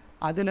இருக்கும்.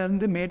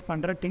 அதிலேருந்து மேட்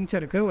பண்ணுற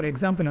டிங்க்சருக்கு ஒரு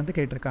எக்ஸாம்பிள் வந்து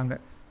கேட்டிருக்காங்க.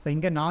 ஸோ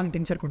இங்கே 4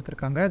 டிங்க்சர்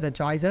கொடுத்துருக்காங்க. த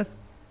choices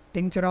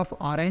டிங்க்சர் of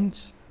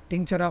orange,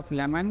 டிங்க்சர் of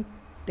lemon,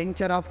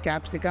 டிங்க்சர் of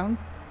capsicum,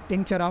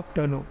 டிங்க்சர் of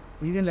டொலு.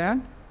 இதில்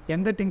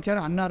எந்த டிங்க்சர்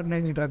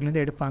அன்ஆர்கனைஸ்டு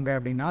ட்ரக்லேருந்து எடுப்பாங்க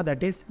அப்படின்னா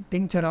தட் இஸ்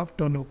டிங்க்சர் ஆஃப்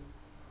டொலு.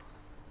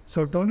 ஸோ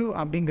டொலு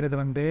அப்படிங்கிறது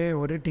வந்து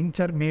ஒரு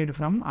டிங்க்சர் மேடு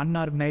from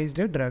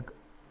unorganised drug.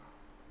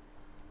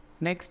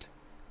 Next,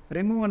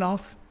 removal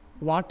of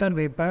water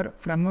vapour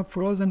from a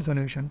frozen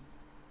solution.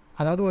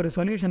 அதாவது ஒரு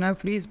சொல்யூஷனை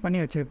ஃப்ரீஸ் பண்ணி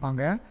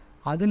வச்சுருப்பாங்க,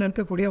 அதில்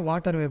இருக்கக்கூடிய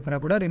வாட்டர் வேப்பரை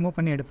கூட ரிமூவ்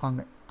பண்ணி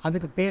எடுப்பாங்க.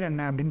 அதுக்கு பேர்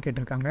என்ன அப்படின்னு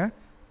கேட்டிருக்காங்க.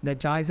 த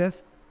சாய்ஸஸ்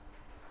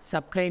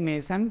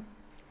சப்ரைமேஷன்,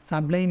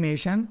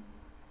 சப்ளைமேஷன்,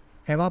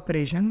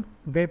 எவாப்ரேஷன்,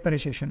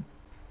 வேப்பரைசேஷன்.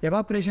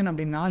 எவாப்ரேஷன்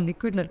அப்படின்னா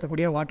லிக்விடில்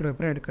இருக்கக்கூடிய வாட்டர்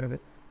வேப்பரை எடுக்கிறது.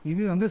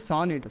 இது வந்து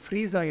சாலிட்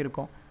ஃப்ரீஸ்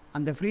ஆகிருக்கும்.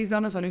 அந்த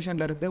ஃப்ரீஸான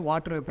சொல்யூஷன்லேருந்து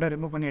வாட்டர் வேப்பரை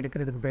ரிமூவ் பண்ணி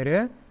எடுக்கிறதுக்கு பேர்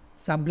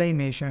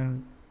சப்ளைமேஷன்.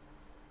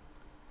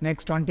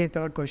 Next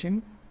 23rd question,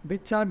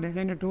 which are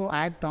designed to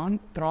act on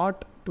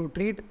throat to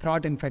treat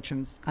throat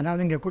infections?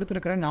 அதாவது இங்கே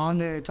கொடுத்துருக்கிற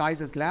 4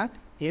 சாய்ஸஸில்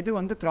எது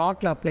வந்து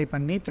த்ராட்டில் அப்ளை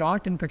பண்ணி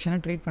த்ராட் இன்ஃபெக்ஷனை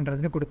ட்ரீட்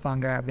பண்ணுறதுக்கு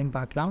கொடுப்பாங்க அப்படின்னு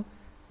பார்க்கலாம்.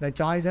 த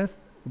சாய்ஸஸ்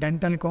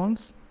டென்டல்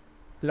கோன்ஸ்,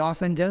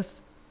 லாசஞ்சஸ்,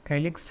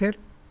 எலிக்சிர்,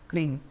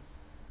 க்ரீம்.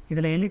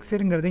 இதில்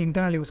எலிக்சிருங்கிறது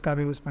இன்டர்னல்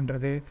யூஸ்க்காக யூஸ்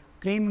பண்ணுறது,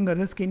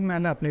 க்ரீமுங்கிறது ஸ்கின்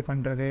மேலே அப்ளை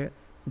பண்ணுறது,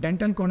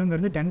 டென்டல்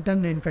கோனுங்கிறது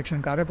டென்டல்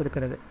இன்ஃபெக்ஷனுக்காக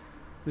கொடுக்குறது.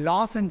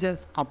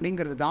 லாசஞ்சஸ்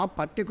அப்படிங்கிறது தான்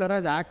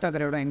பர்டிகுலராக இது ஆக்ட்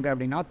ஆகிற இடம் எங்கே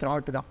அப்படின்னா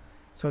த்ராட்டு தான்.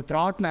 ஸோ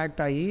த்ராட்டில்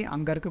ஆக்ட் ஆகி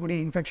அங்கே இருக்கக்கூடிய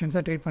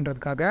இன்ஃபெக்ஷன்ஸை ட்ரீட்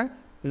பண்ணுறதுக்காக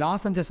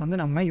லாசஞ்சஸ் வந்து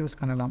நம்ம யூஸ்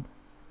பண்ணலாம்.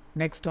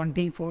 Next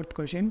 24th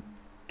question,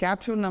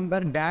 capsule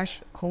number dash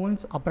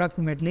holes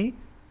approximately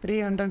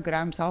 300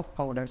 grams of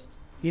powders.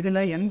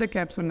 இதில் எந்த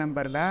கேப்சூல்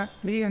நம்பரில்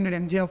 300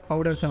 mg ஆஃப்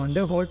பவுடர்ஸை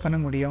வந்து ஹோல்ட் பண்ண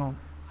முடியும்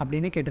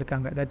அப்படின்னு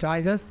கேட்டிருக்காங்க. த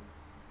சாய்ஸஸ்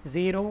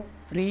 0,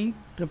 3,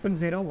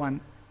 000, 1.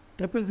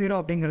 000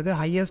 அப்படிங்கிறது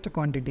ஹையஸ்ட்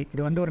குவான்டிட்டி.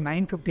 இது வந்து ஒரு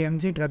 950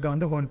 mg ட்ரக்கை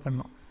வந்து ஹோல்ட்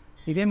பண்ணணும்.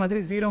 இதே மாதிரி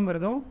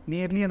 0ங்கிறதும்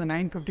நியர்லி அந்த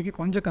 950க்கு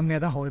கொஞ்சம்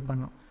கம்மியாக தான் ஹோல்ட்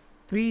பண்ணணும்.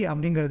 3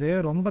 அப்படிங்கிறது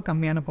ரொம்ப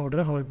கம்மியான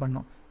பவுடரை ஹோல்ட்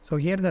பண்ணணும். So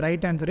here the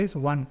right answer is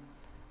 1.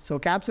 So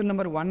capsule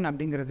number 1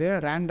 அப்படிங்கிறது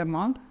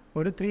ரேண்டமாக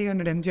ஒரு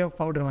 300 mg ஆஃப்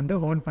பவுடர் வந்து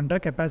ஹோல்ட் பண்ணுற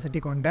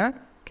கெப்பாசிட்டி கொண்ட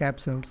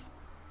capsules.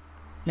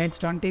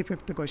 Next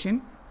 25th question,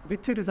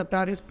 which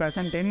receptor is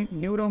present in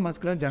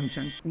neuromuscular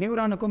junction?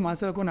 நியூரானுக்கும்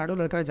மசிலுக்கும்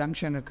நடுவில் இருக்கிற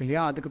ஜங்ஷன் இருக்கு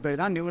இல்லையா, அதுக்கு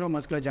பேர் தான்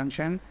நியூரோமஸ்குலர்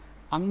ஜங்ஷன்.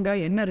 அங்கே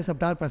என்ன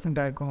ரிசப்டார் ப்ரெசென்ட்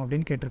ஆகிருக்கும்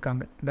அப்படின்னு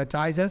கேட்டிருக்காங்க. த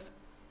choices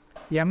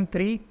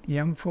M3,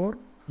 M4,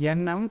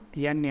 NM,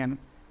 NN.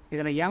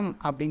 இதில் M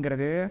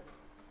அப்படிங்கிறது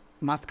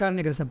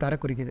மஸ்கார்னிக் ரிசப்டாரை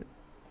குறிக்குது.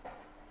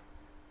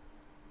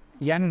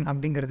 N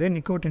அப்படிங்கிறது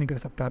நிக்கோட்டினிக்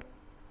ரிசப்டார்.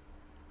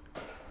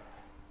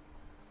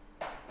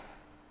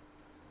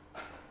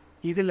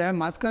 இதில்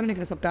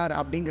மஸ்கார்னிக் ரிசப்டார்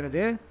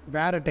அப்படிங்கிறது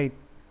வேறு டைப்.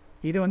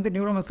 இது வந்து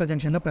நியூரோமஸ்குலர்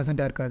ஜங்ஷனில்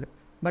ப்ரெசென்ட்டாக இருக்காது.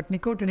 பட்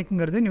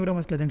நிக்கோட்டினிக்ங்கிறது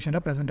நியூரோமஸ்குலர்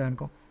ஜங்ஷனில் ப்ரெசென்ட்டாக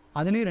இருக்கும்.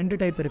 அதுலேயும் 2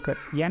 டைப் இருக்குது.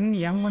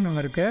 NMன்னு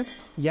ஒன்று இருக்குது,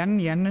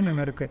 NNன்னு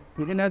ஒன்று இருக்குது.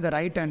 இதில் the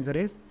right answer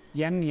is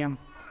NM.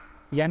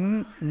 N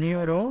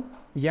neuro,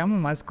 M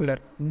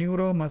muscular,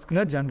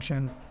 neuromuscular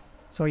junction.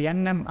 So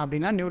NM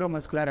அப்படின்னா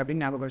நியூரோமஸ்குலர்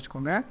அப்படின்னு ஞாபகம்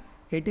வச்சுக்கோங்க.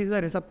 It is the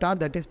receptor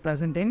that is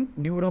present in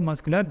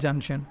neuromuscular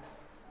junction.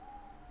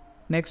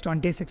 Next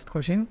 26th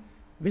question,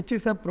 which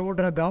is a bro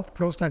drug of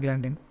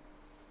prostaglandin?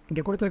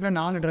 இங்கே கொடுத்துருக்கிற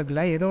 4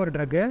 ட்ரக்கில் ஏதோ ஒரு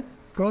truck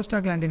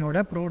ப்ரோஸ்டாக்லாண்டினோட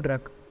bro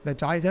drug. The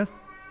choices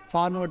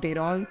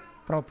ஃபார்மோட்டிரால்,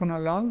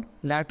 ப்ரோபனோலால்,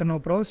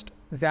 லாட்டனோப்ரோஸ்ட்,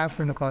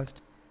 ஜாஃப்ரினோகாஸ்ட்.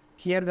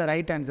 Here the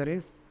right answer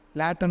is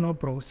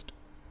லாட்டனோப்ரோஸ்ட்.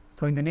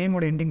 So இந்த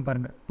நேமோட ending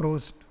பாருங்கள்,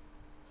 Frost.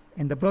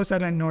 இந்த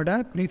ப்ரோஸ்டாக்லாண்டினோட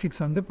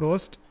prefix வந்து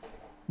Frost,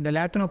 இந்த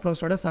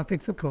லாட்டனோப்ரோஸ்டோட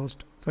suffix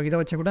Frost. So இதை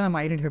வச்சு கூட நம்ம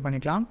ஐடென்டிஃபை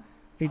பண்ணிக்கலாம்.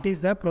 It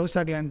is the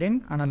prostaglandin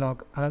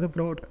analogue, அதாவது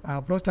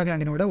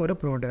ப்ரோஸ்டாக்லாண்டினோட ஒரு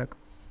bro drug.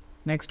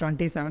 Next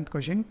 27th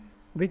question,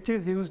 which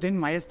is used in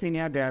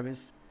மயஸ்தீனியா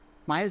கிராவிஸ்.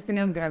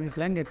 மயஸ்தீனியாஸ்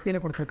கிராவிஸில் இங்கே கீழே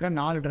கொடுத்துருக்கிற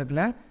 4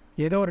 ட்ரக்கில்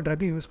ஏதோ ஒரு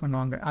ட்ரக் யூஸ்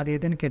பண்ணுவாங்க. அது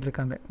எதுன்னு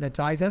கேட்டிருக்காங்க. த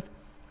சாய்ஸஸ்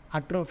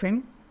அட்ரோஃபின்,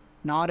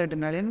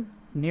 நாரெட்ரினலின்,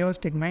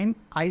 நியோஸ்டிக்மைன்,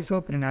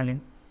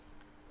 ஐசோப்ரினாலின்.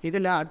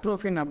 இதில்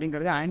அட்ரோஃபின்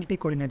அப்படிங்கிறது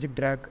ஆன்டிகோலினர்ஜிக்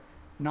ட்ரக்,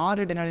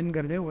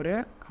 நாரெட்ரினலின்ங்கிறது ஒரு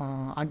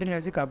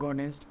அட்ரினர்ஜிக்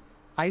அகோனிஸ்ட்,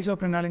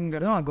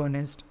 ஐசோப்ரினாலின்ங்கிறதும்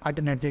அகோனிஸ்ட்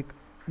அட்ரினர்ஜிக்,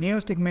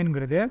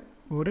 நியோஸ்டிக்மைன்ங்கிறது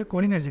ஒரு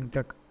கோலினர்ஜிக்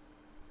ட்ரக்.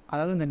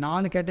 அதாவது இந்த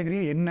 4 கேட்டகரி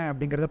என்ன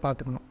அப்படிங்கிறத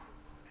பார்த்துக்கணும்.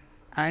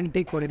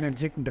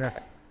 ஆன்டிகோலினர்ஜிக்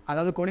ட்ரக்,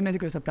 அதாவது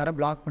கோலினர்ஜிக் ரிசெப்டாரை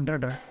பிளாக் பண்ணுற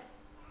ட்ரக்.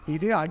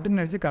 இது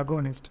அட்ரினர்ஜிக்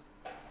அகோனிஸ்ட்,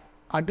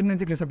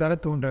 அட்ரினர்ஜிக் ரிசெப்டாரை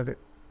தூண்டுறது.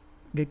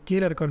 இங்கே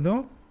கீழே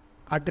இருக்கிறதும்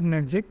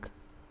அட்ரினர்ஜிக்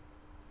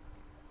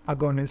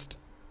அகோனிஸ்ட்.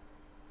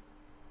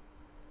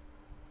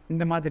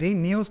 இந்த மாதிரி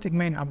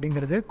நியோஸ்டிக்மைன்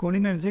அப்படிங்கிறது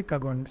cholinergic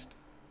agonist.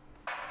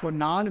 So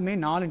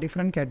 4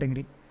 different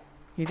category.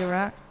 இதில்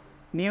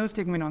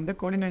நியோஸ்டிக்மைன் வந்து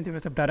கோலினர்ஜிக்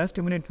ரிசெப்டாரை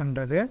ஸ்டிமுலேட்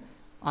பண்ணுறது,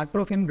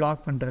 அட்ரோஃபின்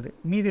பிளாக் பண்ணுறது.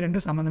 மீதி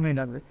 2 சம்மந்தமே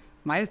இல்லாதது.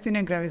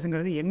 மயஸ்தீனியா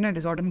கிராவிஸுங்கிறது என்ன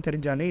டிசார்டர்னு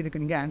தெரிஞ்சாலே இதுக்கு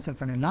நீங்கள் ஆன்சர்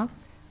பண்ணிடலாம்.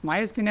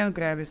 மயஸ்தீனியா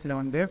கிராவிஸில்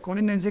வந்து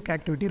கோலினர்ஜிக்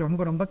ஆக்டிவிட்டி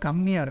ரொம்ப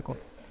கம்மியாக இருக்கும்.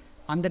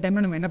 அந்த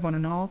டைமில் நம்ம என்ன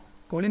பண்ணணும்,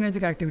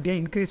 கோலினர்ஜிக் ஆக்டிவிட்டியை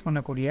இன்க்ரீஸ்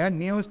பண்ணக்கூடிய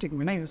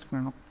நியோஸ்டிக்மைனை யூஸ்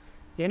பண்ணணும்.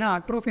 ஏன்னா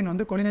அட்ரோஃபின்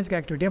வந்து கோலினர்ஜிக்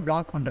ஆக்டிவிட்டியை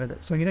பிளாக் பண்ணுறது.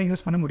 ஸோ இதை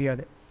யூஸ் பண்ண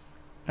முடியாது.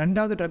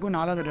 2வது ட்ரக்கும்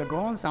 4வது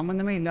ட்ரக்கும்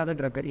சம்மந்தமே இல்லாத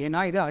ட்ரக். ஏன்னா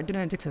இது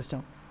அட்ரினர்ஜிக்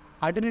சிஸ்டம்.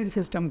 அட்ரினர்ஜிக்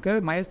சிஸ்டம்க்கு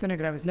மயஸ்தீனியா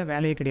கிராவிஸில்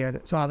வேலையே கிடையாது.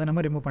 ஸோ அதை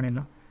நம்ம ரிமூவ்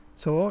பண்ணிடலாம்.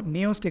 ஸோ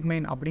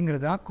நியோஸ்டிக்மைன்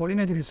அப்படிங்கிறது தான்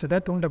கோலினர்ஜிக் சிஸ்டத்தை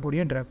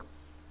தூண்டக்கூடிய ட்ரக்.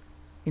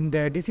 இந்த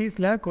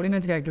டிசீஸில்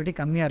கோலினர்ஜிக் ஆக்டிவிட்டி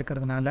கம்மியாக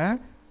இருக்கிறதுனால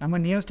நம்ம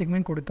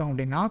நியோஸ்டிக்மைன் கொடுத்தோம்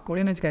அப்படின்னா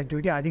கோலினர்ஜிக்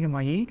ஆக்டிவிட்டி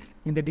அதிகமாகி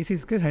இந்த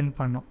டிசீஸ்க்கு ஹெல்ப்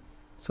பண்ணும்.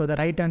 So the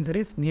right answer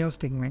is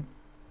நியோஸ்டிக்மைன்.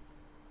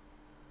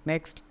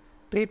 Next,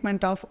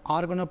 treatment of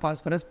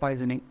organophosphorus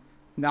poisoning.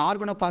 இந்த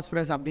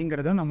ஆர்கனோபாஸ்பரஸ்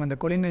அப்படிங்கிறதும் நம்ம இந்த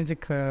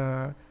கோலினர்ஜிக்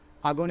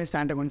அகோனிஸ்ட்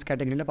ஆன்டகோனிஸ்ட்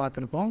கேட்டகரியில்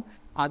பார்த்துருப்போம்.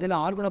 அதில்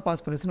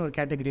ஆர்கனோபாஸ்பரஸ்னு ஒரு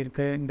கேட்டகரி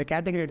இருக்குது. இந்த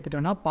கேட்டகரி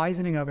எடுத்துகிட்டோன்னா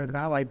பாய்சனிங்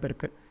ஆகிறதுக்கான வாய்ப்பு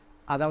இருக்குது.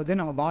 அதாவது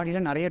நம்ம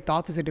பாடியில் நிறைய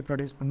டாக்ஸிசிட்டி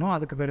ப்ரொடியூஸ் பண்ணோம்,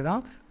 அதுக்கு பேர்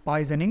தான்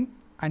பாய்சனிங்.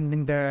 அண்ட்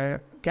இந்த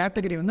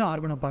கேட்டகரி வந்து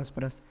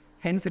organophosphorus,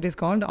 hence it is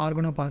called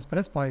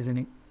organophosphorus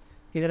poisoning.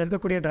 இதில்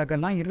இருக்கக்கூடிய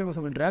ட்ரக்கெல்லாம்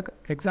இர்ரிவர்சிபிள் ட்ரக்.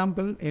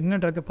 எக்ஸாம்பிள் என்ன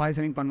ட்ரக்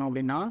பாய்சனிங் பண்ணோம்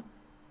அப்படின்னா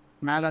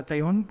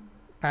மேலாத்தையோன்,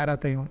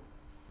 பேராத்தையோன்.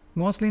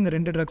 மோஸ்ட்லி இந்த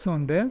 2 ட்ரக்ஸும்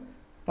வந்து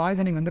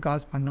பாய்சனிங் வந்து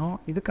காஸ் பண்ணோம்.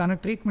 இதுக்கான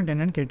ட்ரீட்மெண்ட்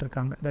என்னென்னு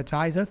கேட்டிருக்காங்க. த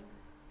சாய்ஸஸ்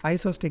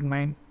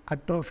ஐசோஸ்டிக்மைன்,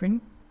 அட்ரோஃபின்,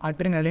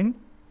 அட்ரினலின்,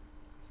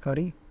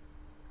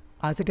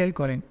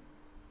 அசிட்டைல்கோலின்.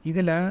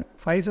 இதில்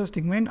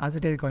ஃபைசோஸ்டிக்மைன்,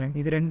 அசிட்டைல்கோலின்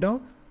இது 2ம்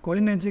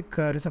கோலினர்ஜிக்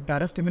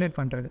ரிசெப்டாரை ஸ்டிமுலேட்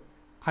பண்ணுறது.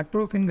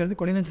 அட்ரோஃபின்ங்கிறது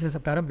கோலினர்ஜிக்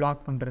ரிசெப்டாரை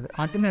பிளாக் பண்ணுறது.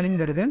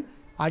 அட்ரினலின்ங்கிறது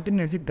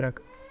அட்ரினர்ஜிக் ட்ரக்.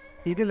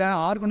 இதில்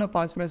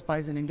ஆர்கனோபாஸ்பரஸ்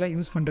பாய்சனிங்கில்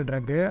யூஸ் பண்ணுற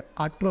ட்ரக்கு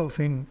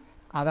அட்ரோஃபின்.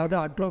 அதாவது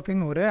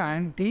அட்ரோஃபின் ஒரு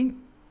ஆன்டி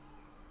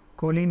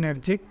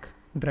கோலினர்ஜிக்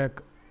ட்ரக்.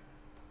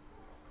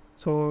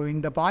 ஸோ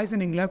இந்த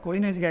பாய்சனிங்கில்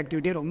கோலினர்ஜிக்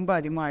ஆக்டிவிட்டி ரொம்ப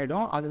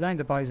அதிகமாகிடும், அதுதான்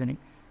இந்த பாய்சனிங்.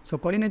 ஸோ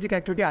கோலினர்ஜிக்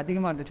ஆக்டிவிட்டி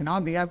அதிகமாக இருந்துச்சுன்னா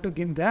we have to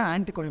give the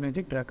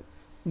ஆன்டிகோலினர்ஜிக் drug.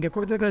 இங்கே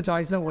கொடுத்துருக்கிற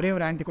சாய்ஸில் ஒரே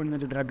ஒரு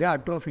ஆன்டிகோலினர்ஜிக் ட்ரக்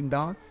அட்ரோஃபின்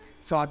தான்.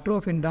 ஸோ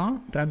அட்ரோஃபின் தான்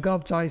drug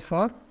of choice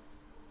for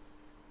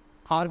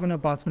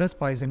organophosphorus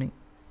poisoning.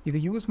 இது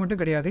யூஸ் மட்டும்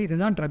கிடையாது,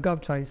 இதுதான் ட்ரக்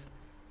ஆஃப் சாய்ஸ்.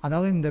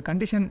 அதாவது இந்த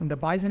கண்டிஷன், இந்த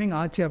பாய்சனிங்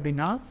ஆச்சு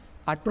அப்படின்னா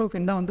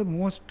அட்ரோஃபின் தான் வந்து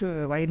most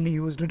widely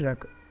used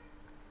drug.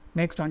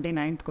 Next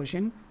 29th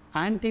question,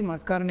 anti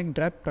மஸ்காரனிக்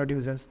drug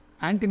producers.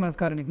 Anti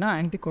மஸ்காரனிக்னா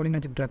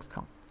ஆன்டிகோலினர்ஜிக் drugs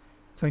தான்.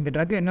 ஸோ இந்த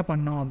ட்ரக் என்ன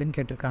பண்ணோம் அப்படின்னு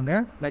கேட்டிருக்காங்க.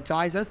 த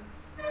choices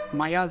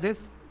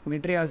meiosis,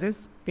 மிட்ரியாசிஸ்,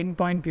 pin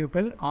point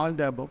pupil, all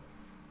the above.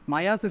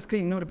 மயாசிஸ்க்கு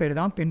இன்னொரு பேர்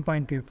தான் pin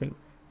point pupil.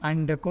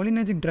 And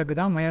cholinergic drug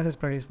தான் மயாசிஸ்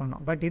ப்ரொடியூஸ்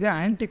பண்ணோம். பட் இது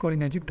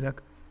ஆன்டிகோலினர்ஜிக் drug.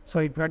 So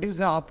it produce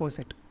the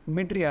opposite,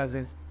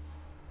 மிட்ரியாசிஸ்.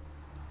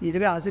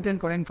 இதுவே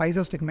அசிட்டைல்கோலின்,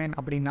 ஃபைசோஸ்டிக்மைன்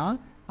அப்படின்னா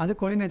அது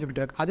கோலினர்ஜிக்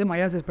ட்ரக், அது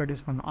மயாசிஸ்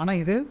ப்ரொடியூஸ் பண்ணோம். ஆனால்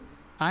இது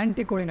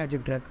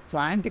ஆன்டிகோலினர்ஜிக் ட்ரக். ஸோ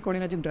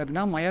ஆன்டிகோலினர்ஜிக்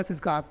ட்ரக்னா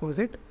மயாசிஸ்க்கு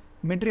ஆப்போசிட்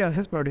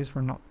மிட்ரியாசிஸ் ப்ரொடியூஸ்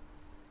பண்ணோம்.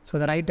 So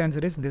the right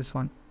answer is this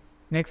one.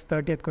 Next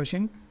 30th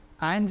question,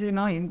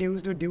 angina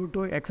induced due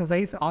to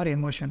exercise R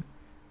emotion.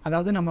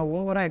 அதாவது நம்ம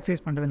ஓவராக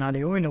எக்ஸசைஸ்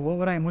பண்ணுறதுனாலையோ இல்லை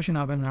ஓவராக எமோஷன்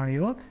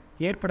ஆகிறதுனாலையோ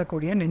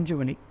ஏற்படக்கூடிய நெஞ்சு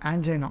வலி,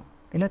 ஆன்ஜினா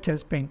இல்லை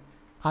செஸ்ட் பெயின்.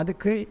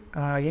 அதுக்கு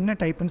என்ன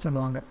டைப்புன்னு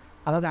சொல்லுவாங்க.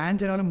 அதாவது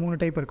ஆன்ஜினாவில் 3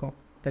 டைப் இருக்கும்.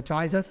 த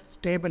choices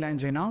stable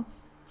angina,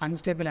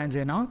 unstable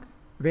angina,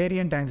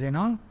 variant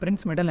angina,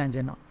 Prince metal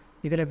angina.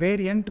 இதில்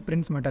வேரியண்ட்,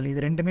 பிரின்ஸ் மெட்டல்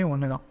இது 2மே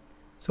ஒன்று தான்.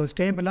 ஸோ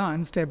ஸ்டேபிளாக,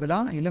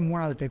 அன்ஸ்டேபிளாக இல்லை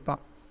 3வது டைப்பாக.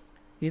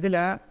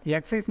 இதில்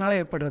எக்ஸசைஸ்னால்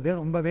ஏற்படுறது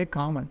ரொம்பவே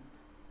காமன்.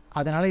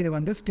 அதனால் இது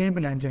வந்து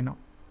ஸ்டேபிள் ஆன்ஜினா.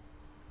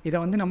 இதை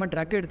வந்து நம்ம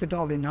ட்ரக்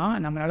எடுத்துட்டோம் அப்படின்னா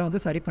நம்மளால்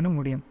வந்து சரி பண்ண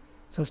முடியும்.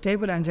 ஸோ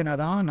ஸ்டேபிள் ஆன்ஜினா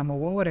தான் நம்ம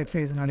ஓவர்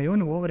எக்ஸசைஸ்னாலேயோ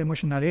இல்லை ஓவர்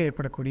எமோஷனாலேயோ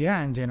ஏற்படக்கூடிய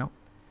ஆன்ஜினா.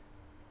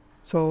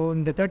 ஸோ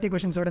இந்த 30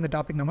 கொஷின்ஸோட இந்த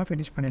டாபிக் நம்ம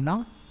ஃபினிஷ்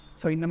பண்ணிடலாம்.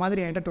 ஸோ இந்த மாதிரி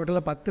என்கிட்ட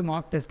டோட்டலாக 10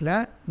 மார்க் டெஸ்ட்டில்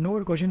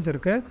 100 கொஷின்ஸ்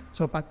இருக்குது.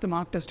 ஸோ 10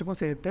 மார்க் டெஸ்ட்டுக்கும்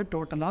சேர்த்து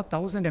டோட்டலாக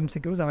 1000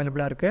 MCQs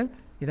அவைலபிளாக இருக்குது.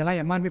 இதெல்லாம்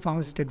MRB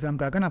Pharmacist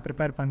எக்ஸாமுக்காக நான்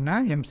ப்ரிப்பேர் பண்ண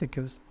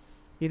MCQs.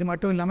 இது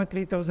மட்டும் இல்லாமல்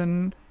 3000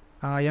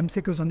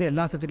 MCQs வந்து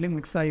எல்லா சப்ஜெக்ட்லேயும்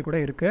மிக்ஸ் ஆகி கூட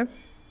இருக்குது.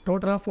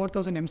 டோட்டலாக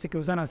 4000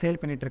 MCQs தான் நான்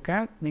சேல்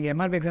பண்ணிகிட்ருக்கேன். நீங்கள்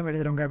MRB எக்ஸாம்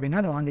எழுதுறவங்க அப்படின்னா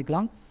அதை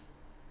வாங்கிக்கலாம்.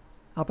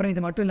 அப்புறம்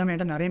இது மட்டும் இல்லாமல்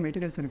என்கிட்ட நிறைய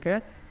மெட்டீரியல்ஸ் இருக்குது.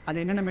 அது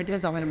என்னென்ன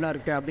மெட்டீரியல்ஸ் அவைலபிளாக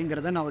இருக்குது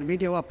அப்படிங்கிறத நான் ஒரு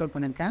வீடியோவை அப்லோட்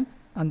பண்ணியிருக்கேன்.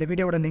 அந்த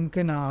வீடியோட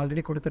லிங்க்கு நான்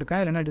ஆல்ரெடி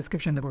கொடுத்துருக்கேன், இல்லைனா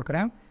டிஸ்கிரிப்ஷனில்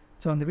கொடுக்குறேன்.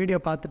 ஸோ அந்த வீடியோ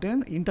பார்த்துட்டு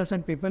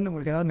இன்ட்ரெஸ்டட் பீப்புள்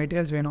உங்களுக்கு ஏதாவது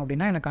மெட்டீரியல்ஸ் வேணும்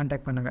அப்படின்னா என்னை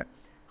கான்டாக்ட் பண்ணுங்கள்.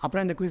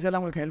 அப்புறம் இந்த குவிஸ்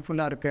எல்லாம் உங்களுக்கு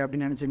ஹெல்ப்ஃபுல்லாக இருக்குது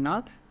அப்படின்னு நினச்சிங்கன்னா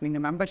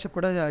நீங்கள் மெம்பர்ஷிப்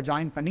கூட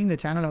ஜாயின் பண்ணி இந்த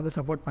சேனலை வந்து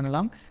சப்போர்ட்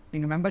பண்ணலாம்.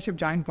 நீங்கள் மெம்பர்ஷிப்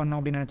ஜாயின் பண்ணோம்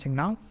அப்படின்னு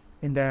நினச்சிங்கன்னா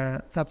இந்த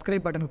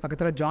சப்ஸ்கிரைப் பட்டனுக்கு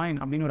பக்கத்தில் ஜாயின்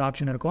அப்படின்னு ஒரு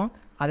ஆப்ஷன் இருக்கும்.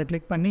 அதை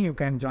கிளிக் பண்ணி யூ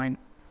கேன் ஜாயின்.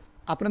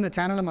 அப்புறம் இந்த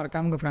சேனலை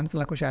மறக்காம உங்கள் ஃப்ரெண்ட்ஸ்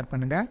எல்லாருக்கும் ஷேர்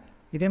பண்ணுங்கள்.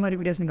 இதே மாதிரி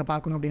வீடியோஸ் நீங்கள்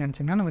பார்க்கணும் அப்படின்னு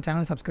நினச்சிங்கன்னா நம்ம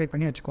சேனல் சப்ஸ்கிரைப்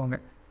பண்ணி வச்சுக்கோங்க.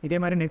 இதே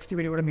மாதிரி நெக்ஸ்ட்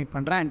வீடியோட மீட்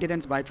பண்ணுறேன். Until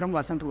then, bye from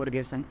Vasanth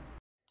Murugesan.